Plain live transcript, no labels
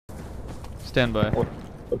Stand by.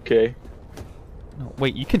 Okay. No,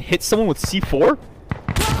 wait, you can hit someone with C4?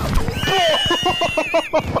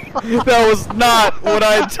 That was not what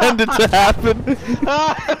I intended to happen.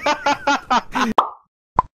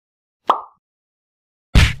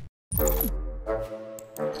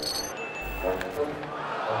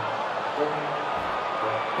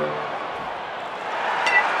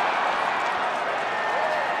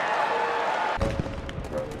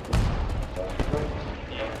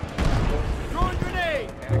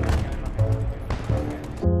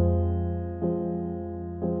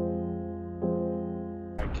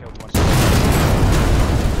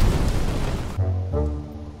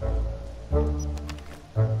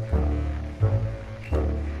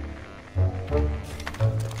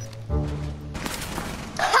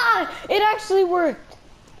 It actually worked!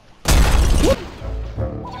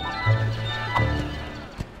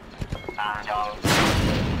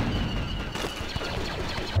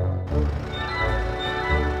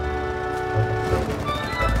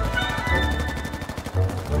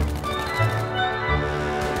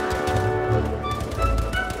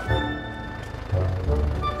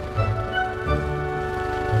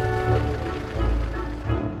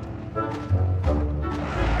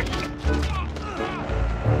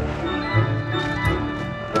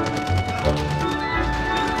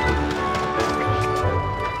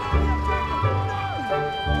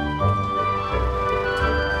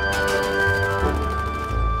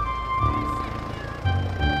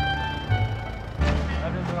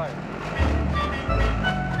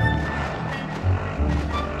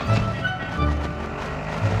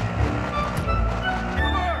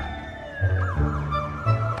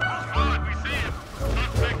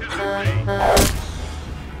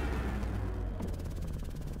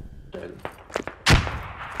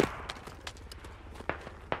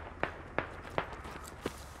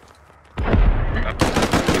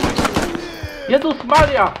 Jezus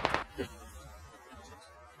Maria!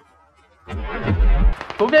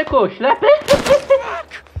 Człowieku, ślepy?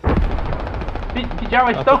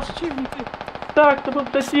 Widziałeś to? Tak, to był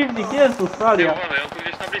przeciwnik, Jezus Maria! On tu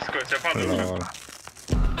gdzieś na blisko, ja padłem.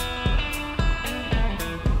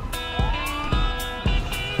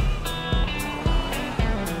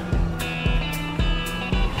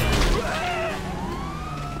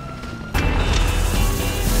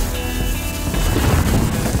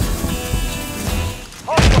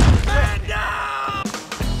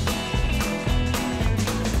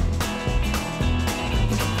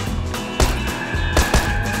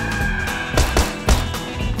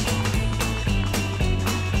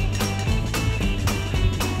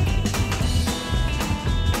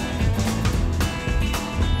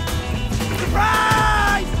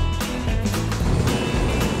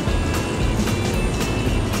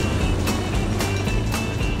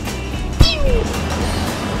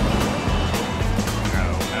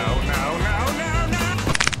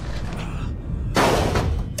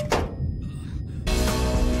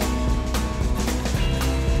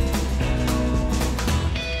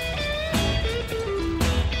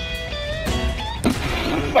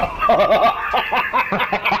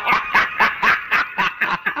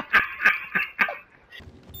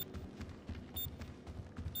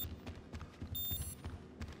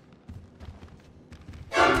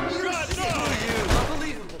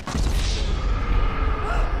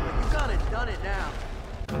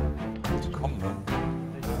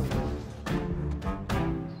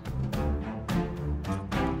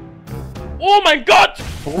 Oh mein Gott!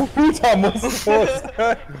 Puta, muss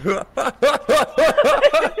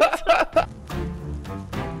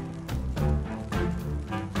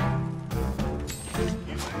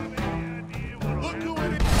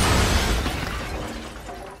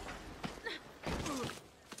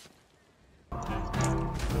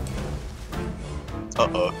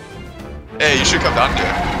Uh-oh. Hey, you should come down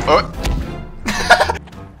here. Oh.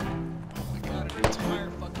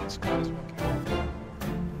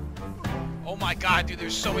 Oh my god, dude,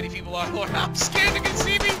 there's so many people on Lord. I'm scared they can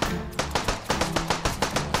see me!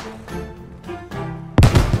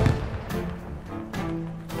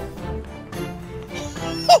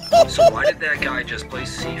 So why did that guy just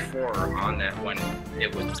place C4 on that when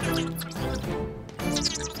it was...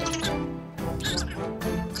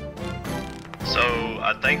 So,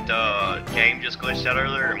 I think the game just glitched out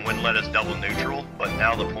earlier and wouldn't let us double neutral, but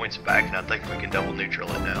now the point's back and I think we can double neutral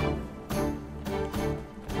it now.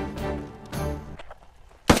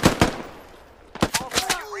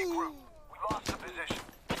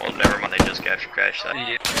 Well, never mind, they just captured Crash that.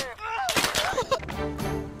 Yeah.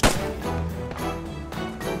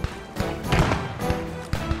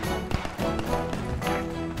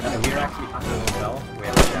 We're actually under the bell. We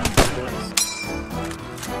have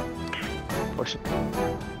Push it.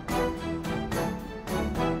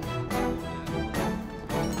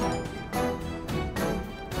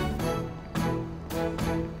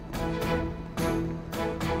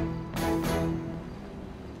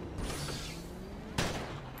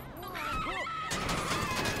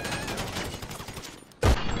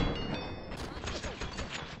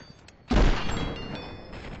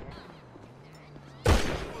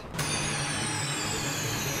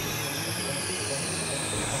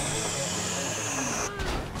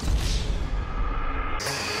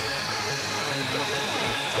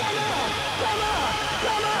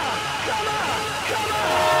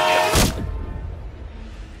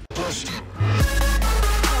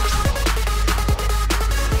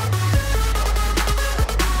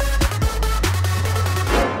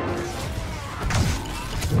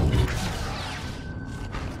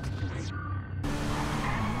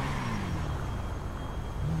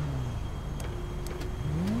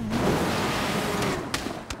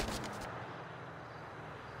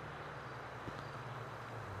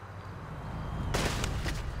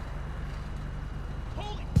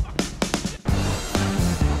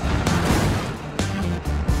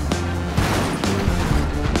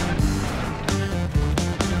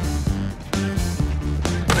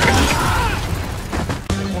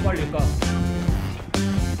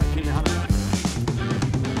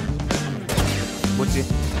 뭐지?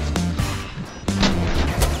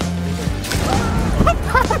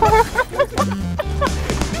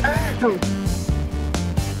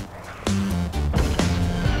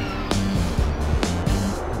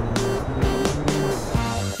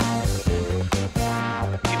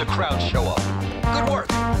 See the crowd show up. Good work.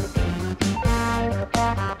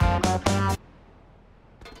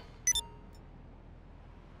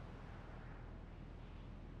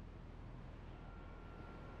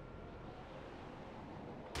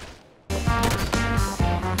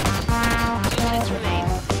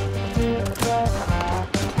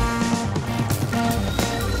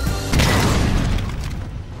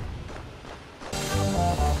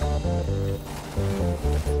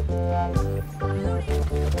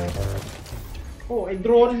 Oh, ไอ้โด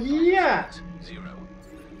รนเหี้ย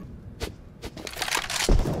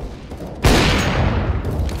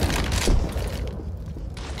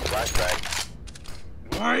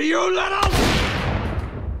Are you little?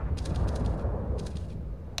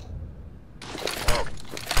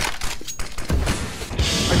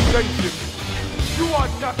 I sense you. You are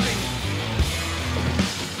nothing.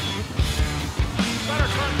 Better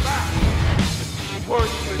turn back.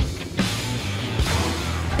 Worthless.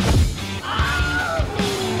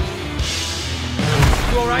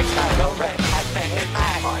 You alright? The red has been hit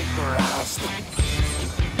back. My grasp.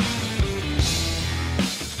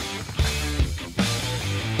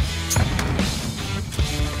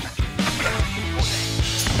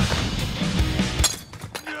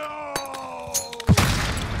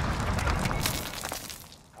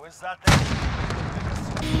 Where's that thing?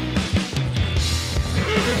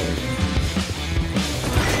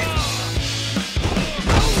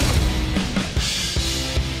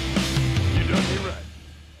 You done me right.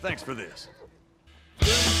 Thanks for this.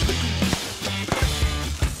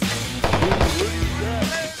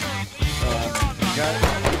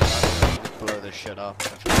 Blow this shit up.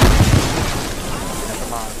 Never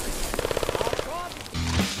mind.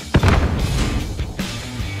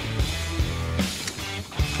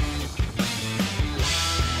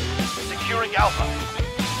 Securing Alpha.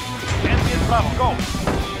 Enemy in Bravo, go!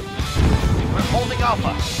 We're holding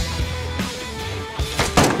Alpha.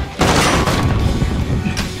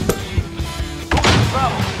 Moving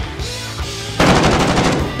Bravo.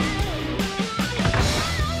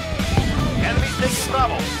 Enemy's taking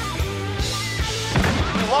Bravo.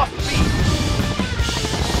 We lost B.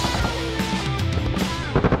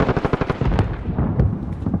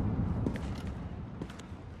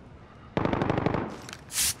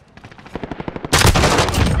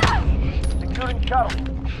 Securing shuttle.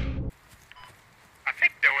 I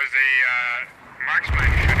think there was a marksman